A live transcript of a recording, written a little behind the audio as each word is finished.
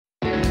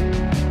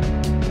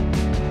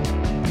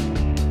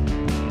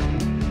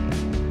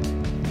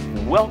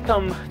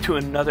Welcome to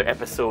another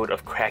episode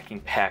of Cracking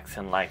Packs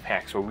and Life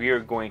Hacks, where we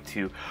are going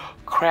to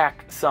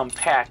crack some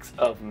packs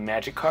of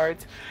magic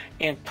cards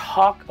and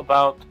talk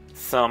about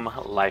some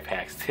life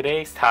hacks.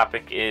 Today's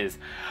topic is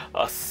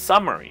a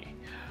summary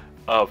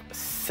of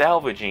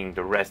salvaging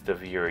the rest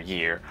of your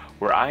year,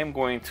 where I am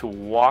going to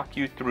walk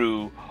you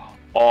through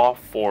all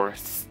 4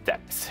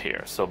 steps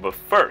here. But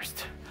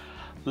first,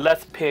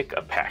 let's pick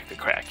a pack to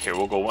crack here.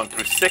 We'll go 1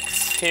 through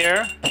 6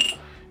 here,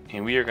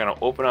 and we are going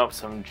to open up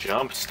some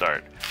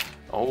Jumpstart.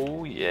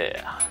 Oh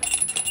yeah.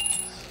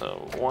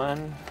 So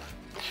 1,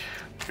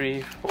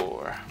 3,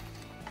 4,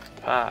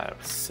 5,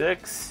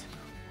 6.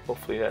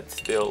 Hopefully that's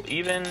still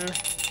even.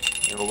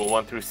 And we'll go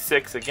 1 through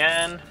 6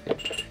 again.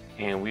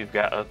 And we've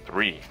got a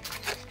 3.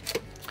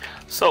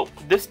 So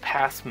this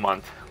past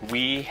month,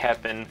 we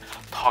have been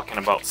talking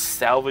about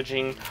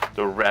salvaging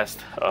the rest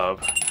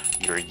of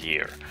your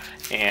year.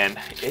 And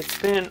it's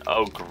been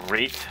a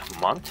great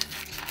month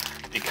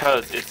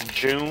because it's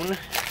June,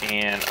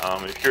 and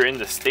if you're in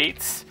the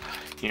States,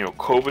 you know,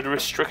 COVID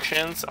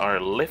restrictions are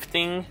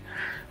lifting.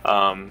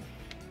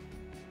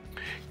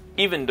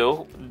 Even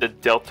though the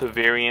Delta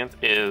variant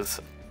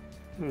is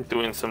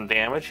doing some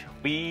damage,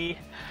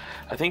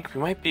 I think we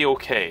might be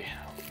okay,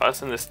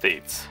 us in the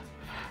States.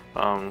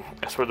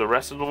 As for the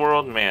rest of the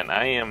world, man,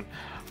 I am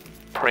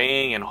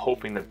praying and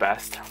hoping the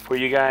best for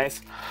you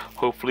guys.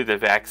 Hopefully the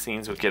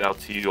vaccines will get out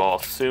to you all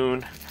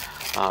soon,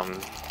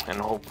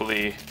 and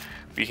hopefully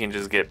we can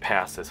just get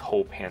past this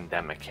whole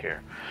pandemic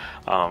here.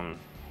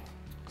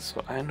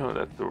 So I know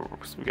that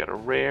we got a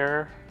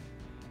rare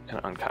and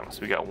an uncommon.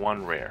 So we got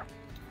 1 rare.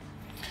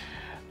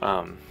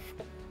 And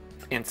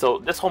so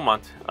this whole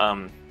month,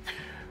 the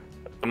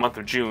month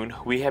of June,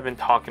 we have been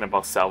talking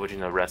about salvaging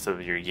the rest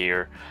of your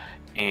year.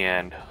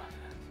 And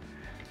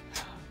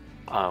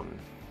I'm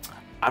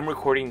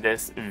recording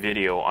this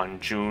video on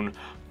June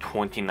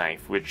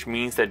 29th, which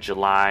means that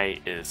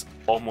July is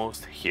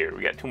almost here.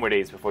 We got 2 more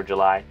days before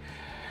July.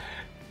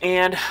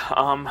 And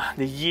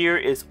the year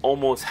is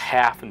almost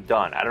half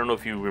done. I don't know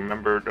if you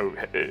remembered, or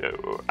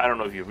I don't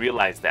know if you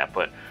realized that,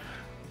 but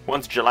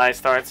once July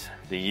starts,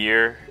 the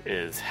year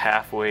is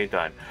halfway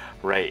done,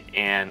 right?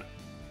 And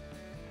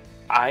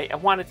I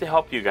wanted to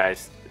help you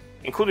guys,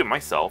 including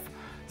myself,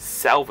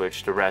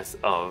 salvage the rest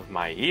of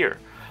my year.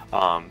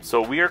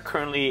 So we are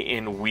currently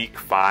in week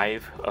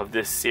 5 of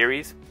this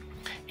series.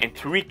 And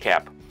to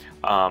recap,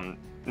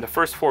 the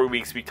first 4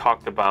 weeks we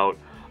talked about,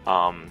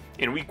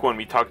 in week 1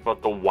 we talked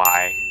about the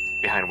why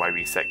behind why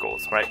we set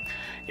goals, right?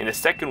 In the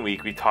second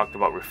week we talked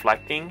about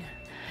reflecting,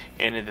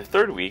 and in the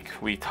third week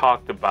we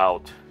talked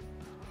about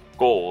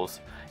goals,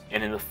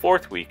 and in the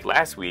 4th week,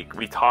 last week,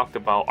 we talked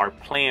about our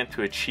plan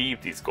to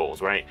achieve these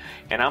goals, right?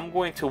 And I'm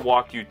going to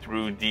walk you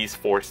through these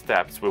 4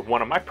 steps with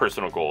one of my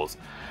personal goals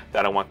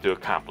that I want to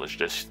accomplish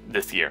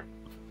this year.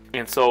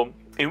 And so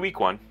in week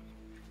 1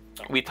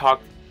 we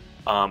talked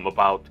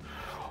about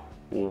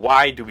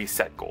why do we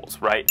set goals,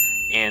 right?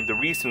 And the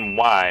reason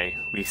why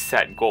we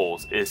set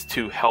goals is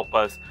to help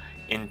us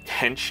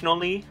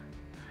intentionally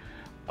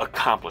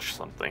accomplish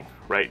something,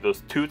 right?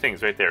 Those 2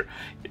 things right there.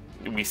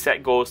 We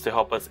set goals to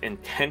help us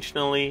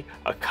intentionally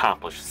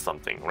accomplish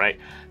something, right?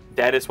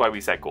 That is why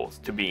we set goals,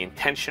 to be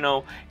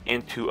intentional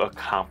and to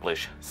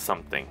accomplish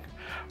something,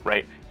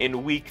 right?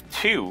 In week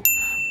 2,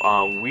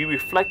 we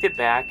reflected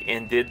back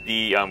and did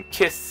the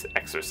KISS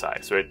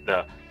exercise, right?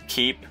 The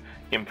keep,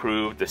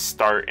 improve, the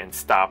start and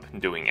stop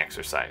doing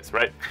exercise,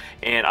 right?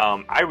 And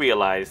I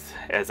realized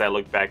as I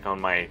looked back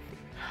on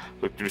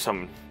looked through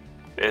some,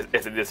 as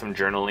I did some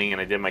journaling and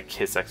I did my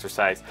KISS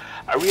exercise,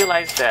 I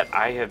realized that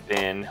I have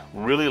been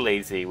really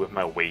lazy with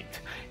my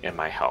weight and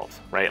my health,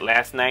 right?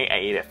 Last night I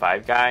ate at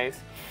Five Guys,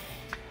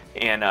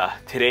 and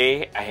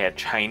today I had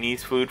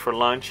Chinese food for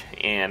lunch,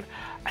 and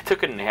I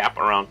took a nap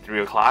around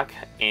 3 o'clock,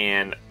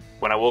 and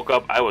when I woke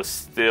up I was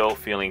still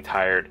feeling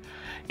tired,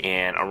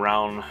 and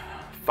around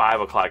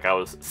 5 o'clock I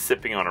was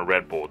sipping on a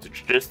Red Bull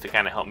just to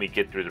kind of help me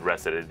get through the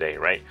rest of the day,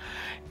 right?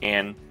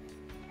 And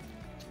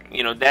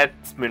you know,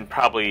 that's been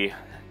probably,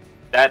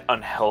 that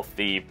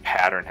unhealthy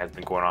pattern has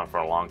been going on for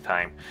a long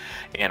time.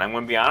 And I'm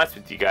going to be honest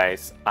with you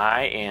guys,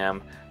 I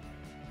am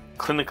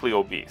clinically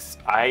obese.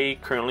 I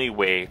currently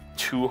weigh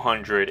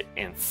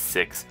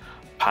 206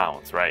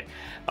 pounds, right?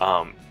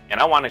 And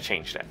I want to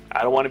change that.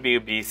 I don't want to be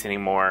obese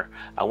anymore.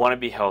 I want to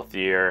be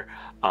healthier.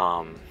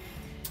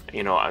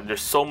 You know,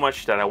 there's so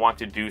much that I want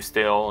to do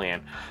still,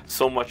 and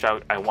so much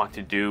I want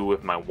to do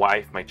with my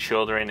wife, my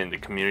children, and the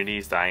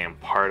communities that I am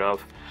part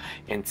of.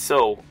 And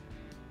so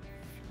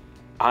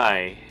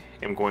I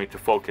am going to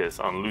focus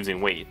on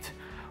losing weight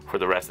for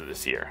the rest of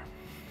this year.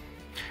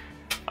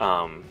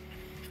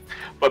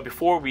 But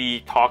before we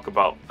talk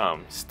about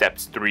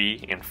steps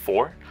 3 and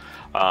 4,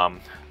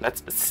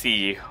 let's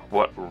see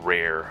what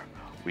rare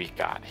we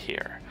got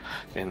here.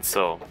 And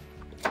so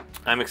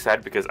I'm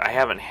excited because I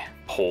haven't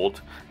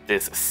pulled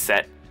this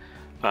set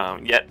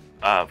yet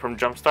from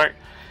Jumpstart,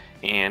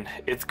 and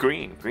it's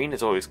green. Green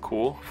is always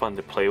cool, fun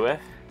to play with.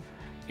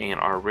 And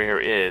our rare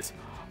is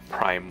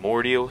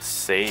Primordial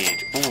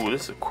Sage. Ooh,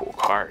 this is a cool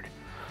card.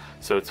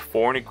 So it's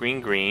 4 and a green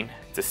green,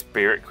 It's a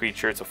spirit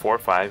creature. It's a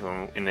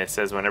 4/5, and it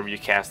says whenever you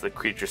cast the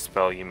creature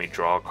spell, you may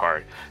draw a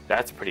card.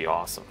 That's pretty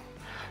awesome.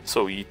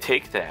 So you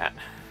take that,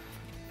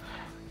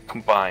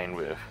 combined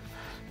with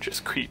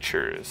just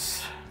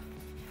creatures,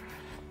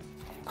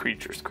 and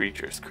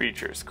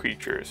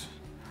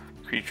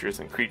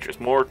creatures,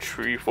 more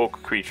tree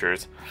folk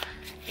creatures,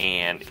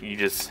 and you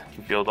just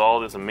build all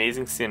this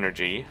amazing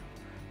synergy.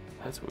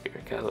 That's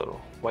weird. Got a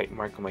little white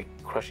mark on my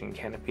crushing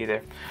canopy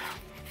there.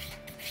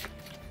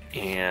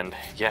 And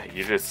yeah,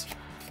 you just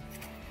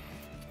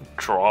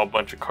draw a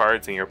bunch of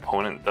cards and your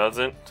opponent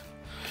doesn't,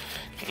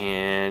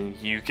 and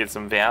you get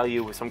some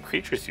value with some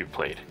creatures you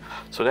played.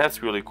 So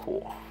that's really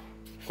cool.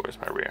 Where's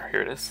my rare?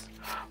 Here it is.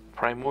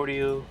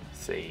 Primordial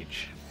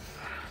Sage.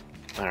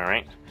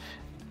 Alright.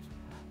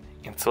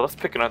 And so let's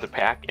pick another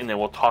pack, and then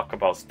we'll talk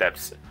about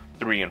steps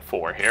 3 and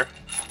 4 here.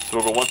 So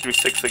we'll go 1 through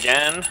 6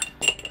 again.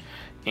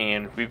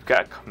 And we've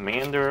got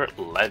Commander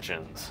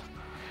Legends.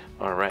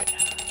 Alright.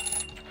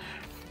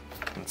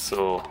 And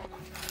so,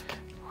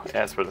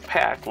 as for the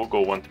pack, we'll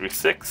go 1 through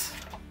 6.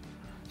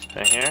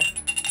 Right here.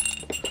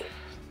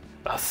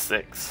 A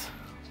 6.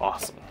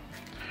 Awesome.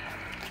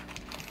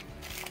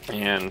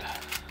 And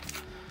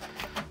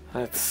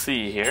let's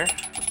see here.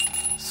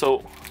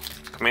 So,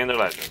 Commander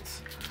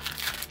Legends.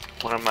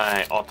 One of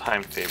my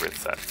all-time favorite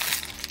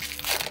sets.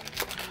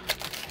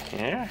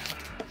 Here.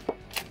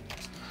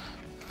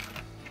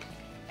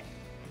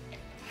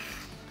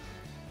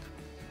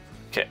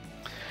 Okay.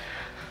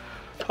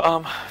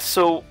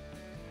 So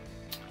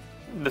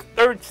the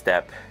third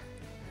step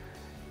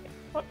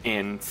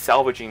in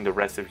salvaging the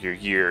rest of your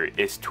year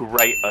is to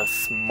write a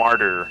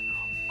smarter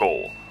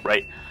goal,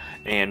 right?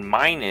 And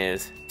mine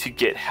is to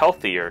get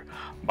healthier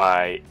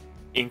by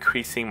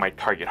increasing my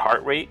target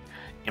heart rate,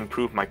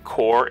 improve my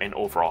core and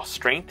overall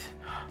strength,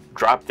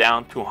 drop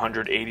down to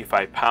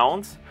 185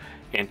 pounds,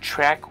 and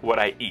track what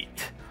I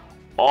eat,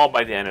 all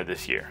by the end of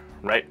this year,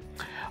 right?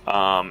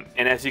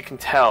 And as you can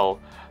tell,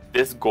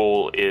 this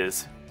goal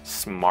is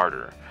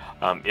smarter.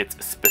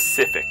 It's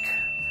specific,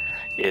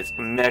 it's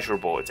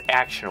measurable, it's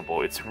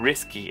actionable, it's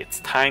risky, it's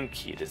time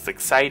keyed, it's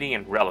exciting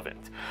and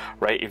relevant,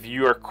 right? If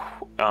you are,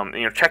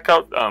 check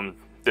out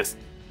this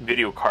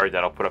video card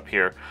that I'll put up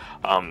here.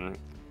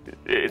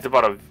 It's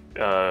about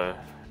a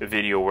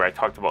video where I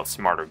talked about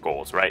smarter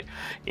goals, right?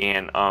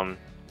 And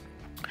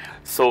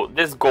so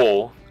this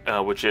goal,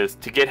 which is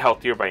to get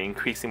healthier by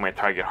increasing my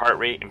target heart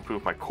rate,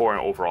 improve my core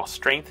and overall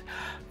strength,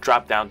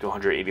 drop down to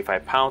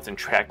 185 pounds, and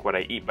track what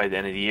I eat by the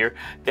end of the year.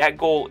 That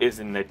goal is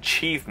an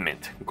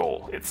achievement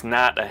goal. It's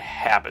not a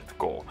habit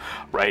goal,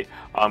 right?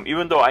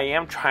 Even though I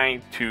am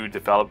trying to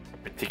develop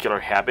a particular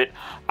habit,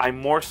 I'm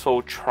more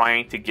so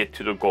trying to get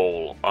to the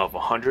goal of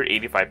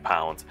 185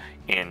 pounds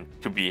and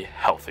to be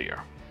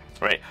healthier,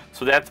 right?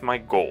 So that's my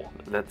goal.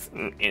 That's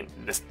in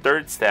this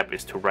third step,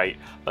 is to write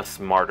a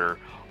smarter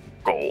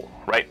goal,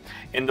 right?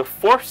 And the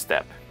fourth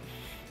step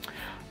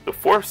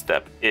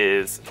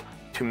is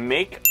to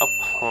make a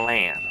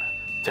plan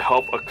to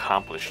help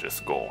accomplish this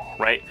goal,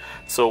 right?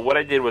 So what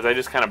I did was I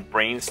just kind of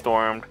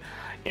brainstormed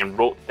and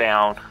wrote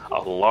down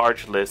a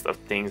large list of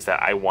things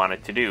that I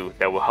wanted to do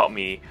that will help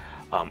me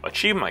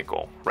achieve my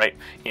goal, right?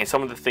 And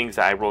some of the things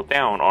that I wrote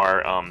down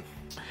are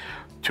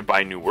to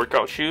buy new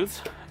workout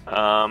shoes,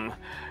 to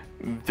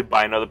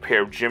buy another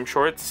pair of gym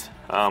shorts.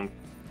 I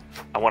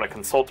want to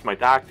consult my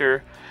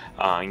doctor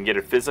and get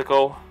a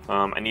physical.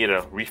 I need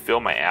to refill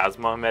my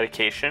asthma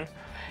medication,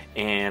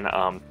 and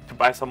to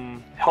buy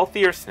some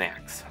healthier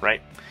snacks,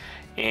 right?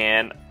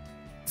 And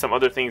some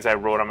other things I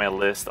wrote on my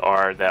list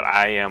are that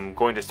I am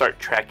going to start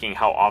tracking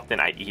how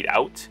often I eat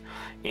out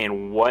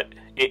and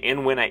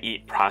when I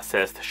eat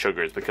processed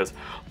sugars, because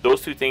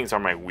those two things are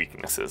my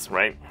weaknesses,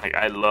 right? Like,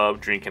 I love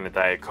drinking a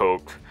Diet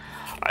Coke.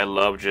 I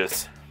love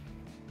just,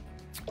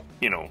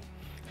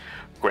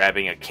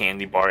 grabbing a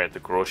candy bar at the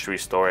grocery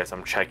store as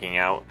I'm checking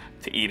out,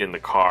 to eat in the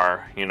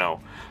car.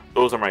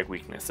 Those are my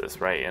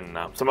weaknesses, right? And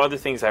some other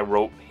things I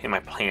wrote in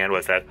my plan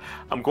was that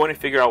I'm going to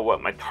figure out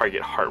what my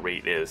target heart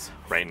rate is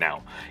right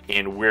now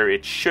and where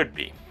it should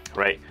be,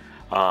 right?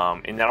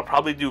 And then I'll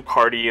probably do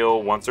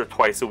cardio once or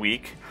twice a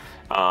week,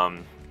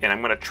 and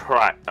I'm going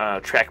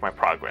to track my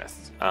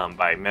progress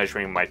by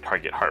measuring my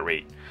target heart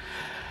rate.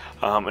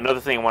 Another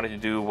thing I wanted to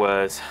do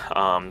was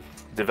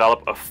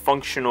develop a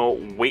functional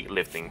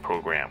weightlifting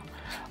program,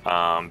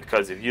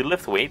 because if you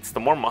lift weights, the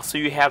more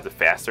muscle you have, the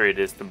faster it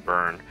is to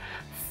burn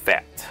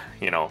fat,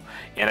 and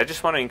I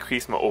just want to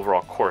increase my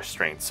overall core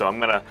strength. So I'm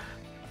gonna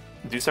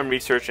do some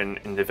research and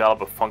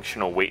develop a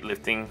functional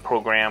weightlifting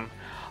program,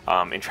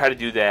 and try to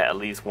do that at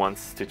least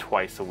once to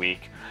twice a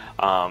week.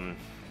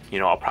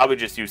 I'll probably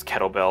just use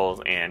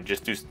kettlebells and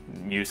just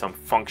use some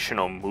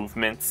functional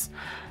movements,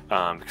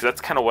 because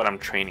that's kind of what I'm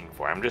training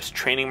for. I'm just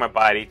training my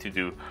body to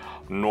do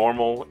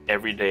normal,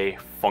 everyday,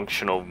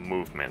 functional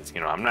movements.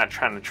 I'm not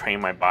trying to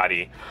train my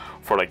body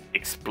for like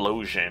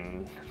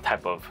explosion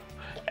type of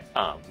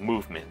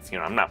movements.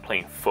 I'm not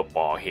playing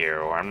football here,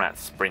 or I'm not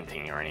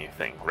sprinting or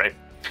anything, right?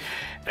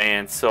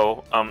 And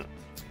so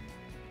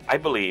I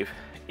believe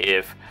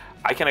if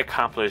I can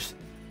accomplish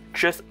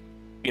just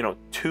you know,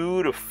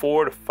 2 to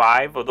 4 to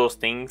 5 of those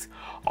things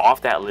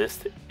off that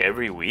list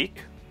every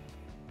week,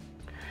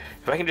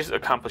 if I can just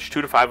accomplish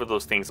 2 to 5 of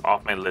those things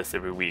off my list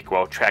every week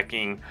while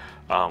tracking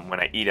when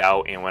I eat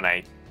out and when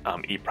I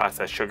eat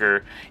processed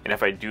sugar, and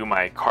if I do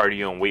my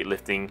cardio and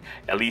weightlifting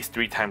at least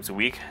 3 times a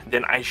week,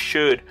 then I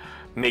should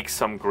make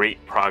some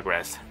great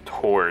progress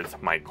towards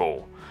my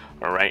goal.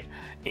 All right,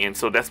 and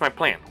so that's my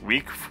plan.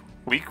 Week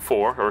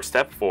 4, or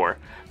step 4,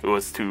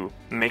 was to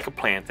make a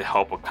plan to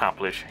help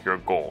accomplish your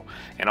goal.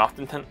 And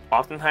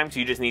oftentimes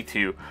you just need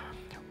to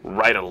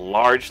write a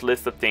large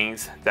list of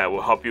things that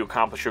will help you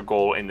accomplish your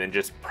goal, and then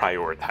just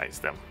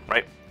prioritize them,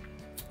 right?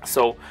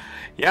 So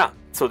yeah,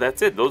 so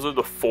that's it. Those are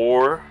the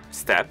 4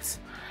 steps,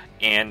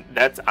 and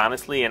that's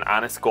honestly an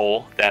honest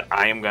goal that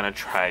I am gonna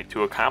try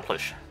to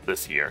accomplish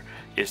this year,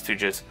 is to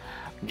just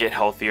get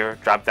healthier,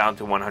 drop down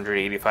to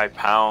 185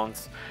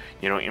 pounds,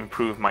 you know,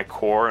 improve my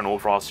core and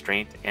overall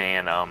strength,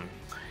 and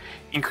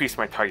increase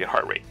my target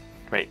heart rate,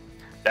 right?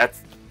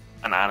 That's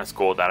an honest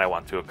goal that I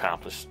want to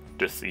accomplish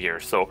this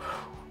year. So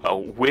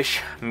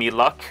wish me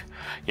luck.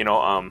 You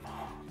know,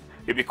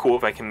 it'd be cool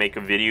if I can make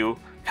a video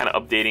kind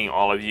of updating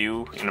all of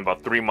you in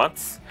about 3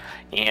 months,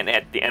 and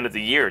at the end of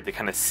the year to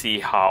kind of see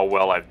how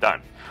well I've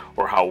done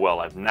or how well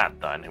I've not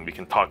done, and we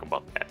can talk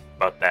about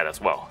that as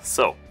well.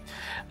 So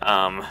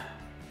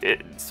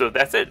so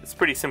that's it. It's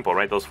pretty simple,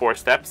 right? Those 4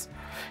 steps.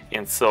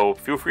 And so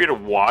feel free to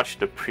watch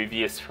the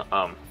previous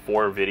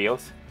 4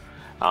 videos,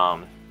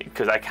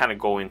 because I kind of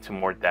go into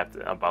more depth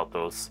about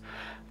those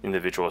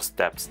individual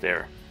steps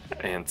there.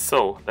 And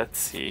so let's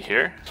see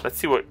here. Let's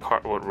see what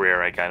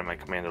rare I got in my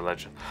Commander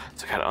Legend.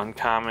 So I got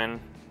uncommon,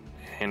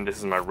 and this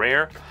is my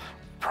rare.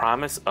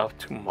 Promise of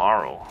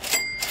Tomorrow.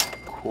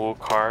 Cool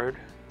card.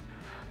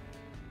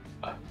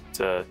 It's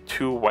a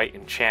 2 white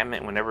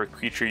enchantment. Whenever a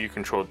creature you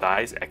control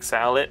dies,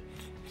 exile it.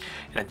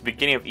 And at the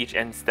beginning of each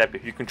end step,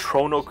 if you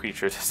control no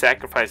creatures,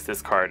 sacrifice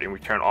this card and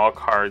return all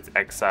cards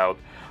exiled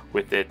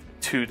with it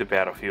to the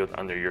battlefield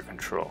under your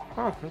control.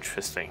 Oh,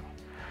 interesting.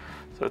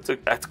 So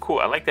that's cool.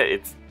 I like that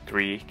it's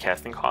 3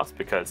 casting costs,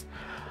 because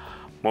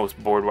most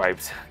board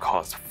wipes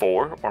cost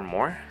 4 or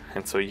more,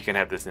 and so you can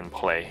have this in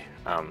play.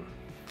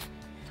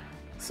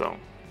 So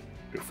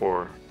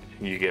before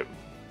you get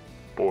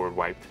board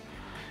wiped.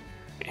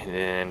 And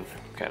then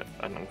got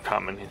an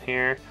uncommon in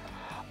here.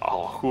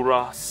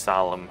 Alhura,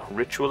 Solemn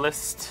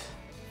Ritualist.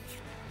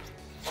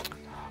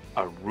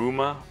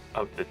 Aruma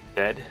of the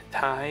Dead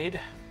Tide.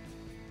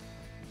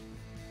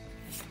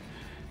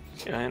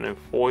 And a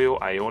foil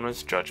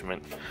Iona's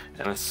Judgment,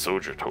 and a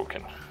Soldier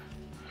token.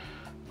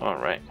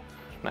 Alright,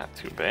 not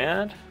too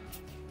bad.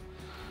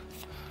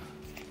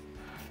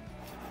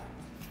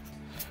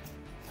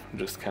 I'm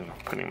just kind of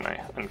putting my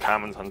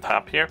uncommons on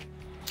top here.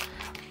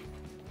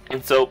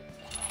 And so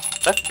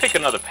let's pick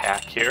another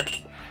pack here,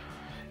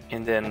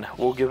 and then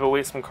we'll give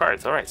away some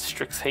cards. Alright,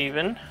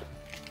 Strixhaven.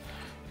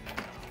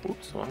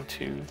 Oops, 1,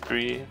 2,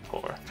 3,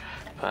 4,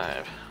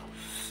 5,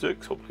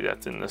 6. Hopefully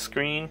that's in the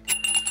screen.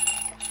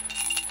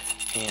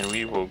 And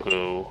we will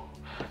go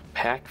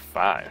pack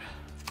 5.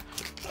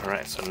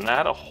 Alright, so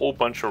not a whole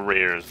bunch of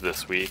rares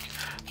this week,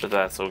 but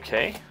that's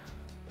okay.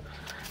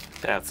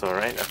 That's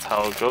alright, that's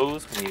how it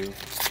goes when you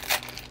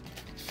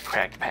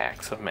crack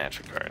packs of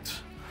Magic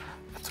cards.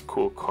 That's a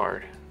cool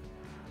card.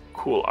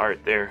 Cool art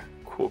there,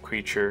 cool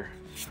creature.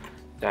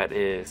 That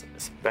is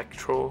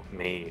Spectral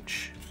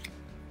Mage.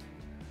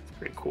 It's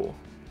pretty cool.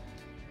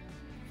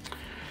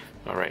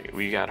 Alright,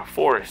 we got a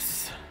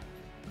Forest.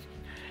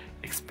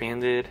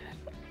 Expanded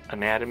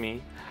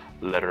Anatomy,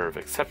 Letter of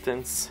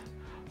Acceptance,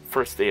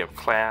 First Day of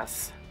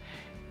Class,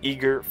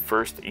 Eager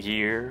First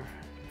Year,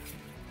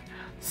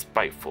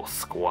 Spiteful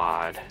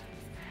Squad,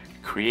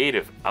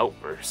 Creative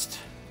Outburst,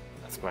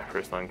 that's my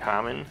first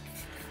uncommon,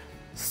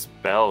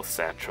 Spell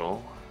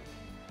Satchel,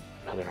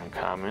 another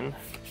uncommon,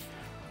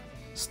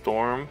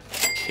 Storm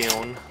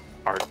Kiln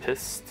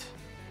Artist,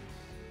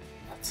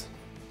 that's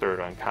third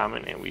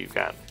uncommon, and we've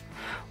got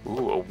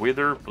a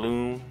Wither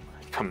Bloom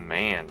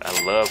Command.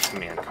 I love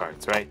command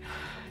cards, right?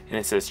 And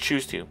it says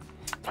choose to.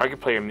 Target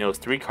player mills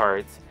 3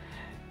 cards,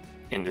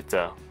 and it's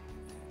a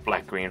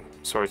black-green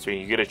sorcery.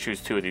 You get to choose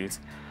two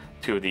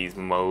of these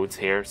modes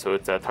here. So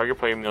it's a target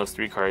player mills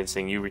 3 cards,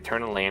 saying you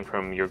return a land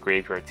from your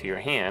graveyard to your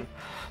hand.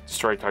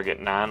 Destroy target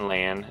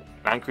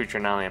non-creature,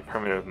 non-land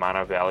permanent of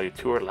mana value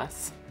 2 or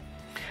less.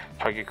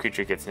 Target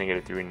creature gets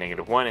 -3,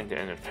 -1 at the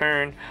end of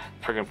turn.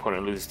 Target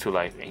opponent loses 2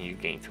 life, and you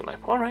gain 2 life.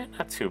 All right,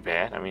 not too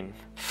bad. I mean,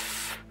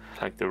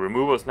 like the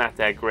removal is not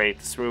that great.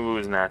 This removal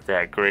is not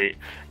that great,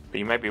 but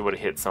you might be able to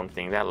hit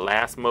something. That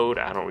last mode,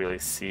 I don't really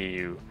see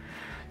you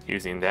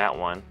using that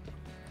one.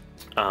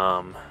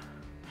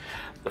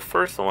 The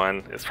first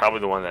one is probably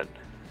the one that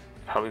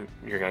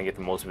you're gonna get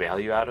the most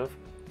value out of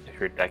if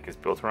your deck is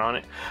built around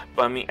it.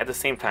 But I mean, at the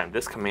same time,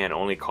 this command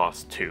only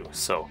costs 2,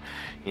 so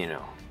you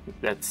know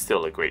that's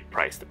still a great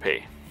price to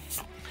pay.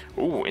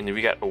 Ooh, and then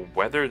we got a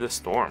Weather the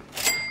Storm.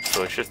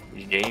 So it's just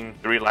you gain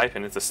 3 life,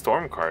 and it's a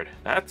storm card.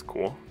 That's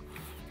cool.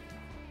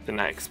 Did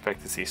not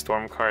expect to see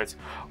storm cards.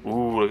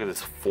 Ooh, look at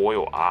this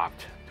foil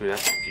opt. Dude,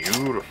 that's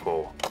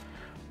beautiful.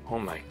 Oh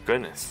my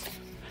goodness.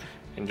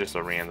 and just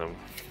a random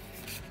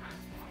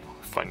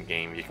fun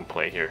game you can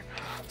play here.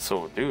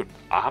 So dude,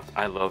 Opt,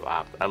 I love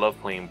Opt. I love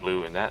playing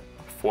blue, and that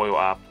foil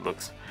Opt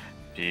looks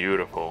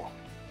beautiful.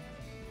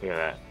 Look at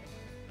that.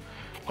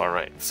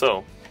 Alright,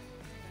 so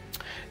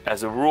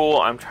as a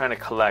rule, I'm trying to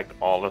collect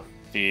all of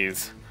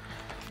these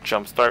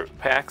Jumpstart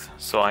packs,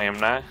 so I am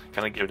not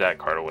gonna give that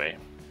card away.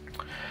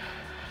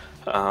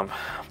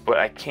 But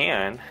I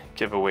can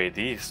give away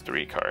these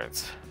 3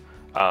 cards,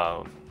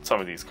 some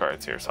of these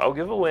cards here. So I'll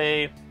give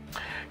away,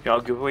 I'll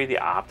give away the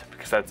Opt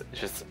because that's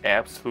just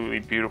absolutely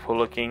beautiful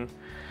looking.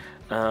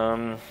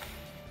 Gosh,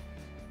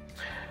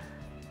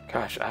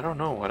 I don't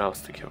know what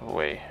else to give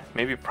away.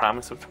 Maybe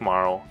Promise of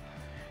Tomorrow,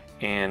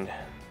 and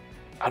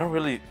I don't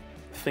really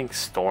think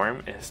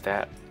Storm is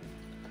that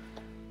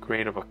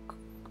great of a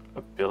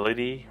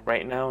ability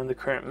right now in the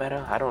current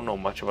meta. I don't know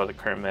much about the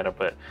current meta,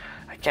 but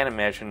I can't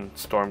imagine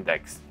Storm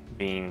decks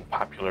being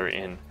popular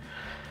in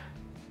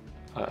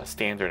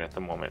Standard at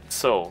the moment.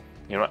 So,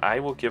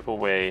 I will give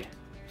away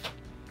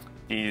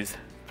these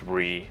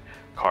 3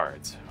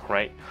 cards,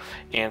 right?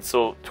 And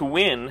so to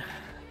win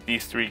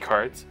these 3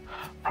 cards,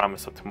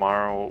 Promise of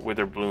Tomorrow,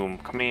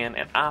 Witherbloom, Command,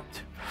 and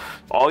Opt,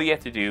 all you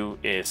have to do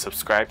is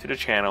subscribe to the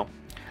channel,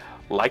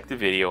 like the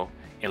video,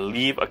 and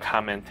leave a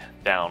comment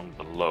down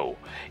below.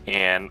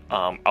 And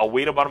I'll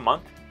wait about a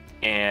month,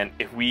 and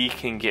if we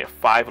can get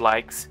 5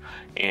 likes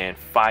and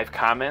 5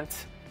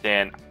 comments,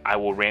 then I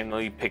will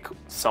randomly pick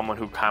someone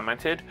who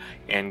commented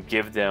and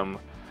give them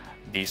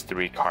these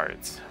 3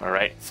 cards.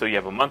 Alright, so you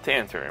have a month to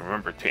enter, and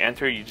remember, to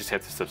enter you just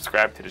have to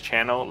subscribe to the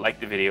channel, like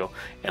the video,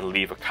 and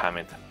leave a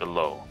comment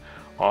below.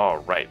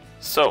 Alright,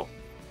 so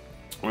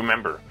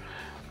remember,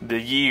 the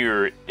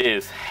year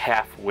is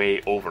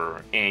halfway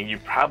over, and you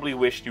probably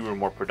wished you were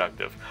more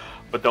productive,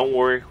 but don't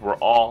worry, we're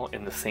all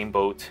in the same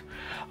boat.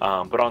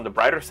 But on the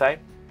brighter side,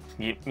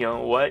 you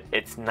know what,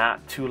 it's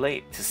not too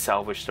late to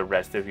salvage the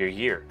rest of your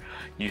year.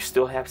 You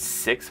still have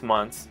 6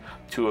 months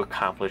to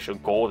accomplish a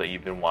goal that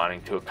you've been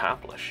wanting to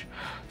accomplish.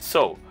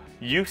 So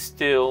you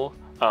still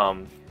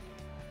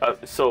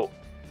so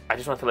I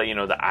just want to let you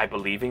know that I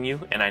believe in you,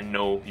 and I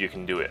know you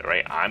can do it,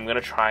 right? I'm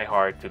gonna try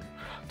hard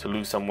to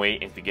lose some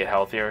weight and to get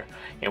healthier,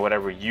 and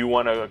whatever you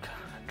want to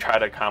try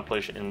to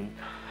accomplish in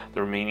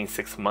the remaining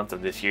 6 months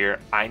of this year,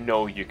 I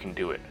know you can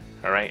do it.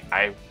 All right,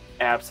 I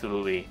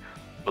absolutely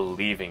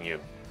believe in you.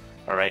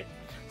 All right,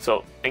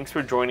 so thanks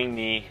for joining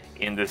me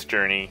in this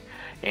journey,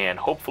 and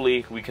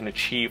hopefully we can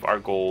achieve our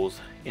goals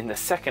in the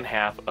second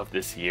half of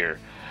this year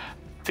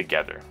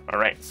together. All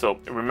right, so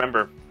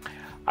remember,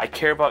 I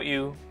care about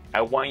you,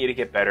 I want you to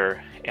get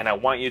better, and I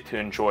want you to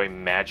enjoy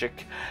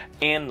Magic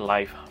and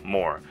life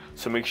more.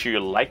 So make sure you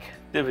like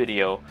the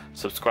video,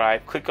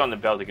 subscribe, click on the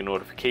bell to get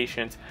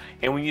notifications,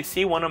 and when you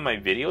see one of my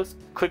videos,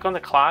 click on the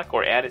clock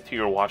or add it to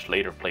your watch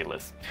later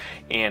playlist.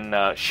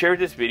 And share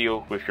this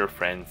video with your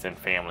friends and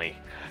family.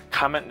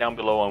 Comment down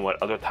below on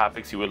what other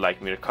topics you would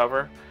like me to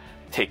cover.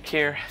 Take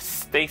care,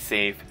 stay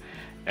safe,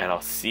 and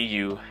I'll see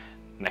you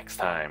next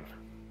time.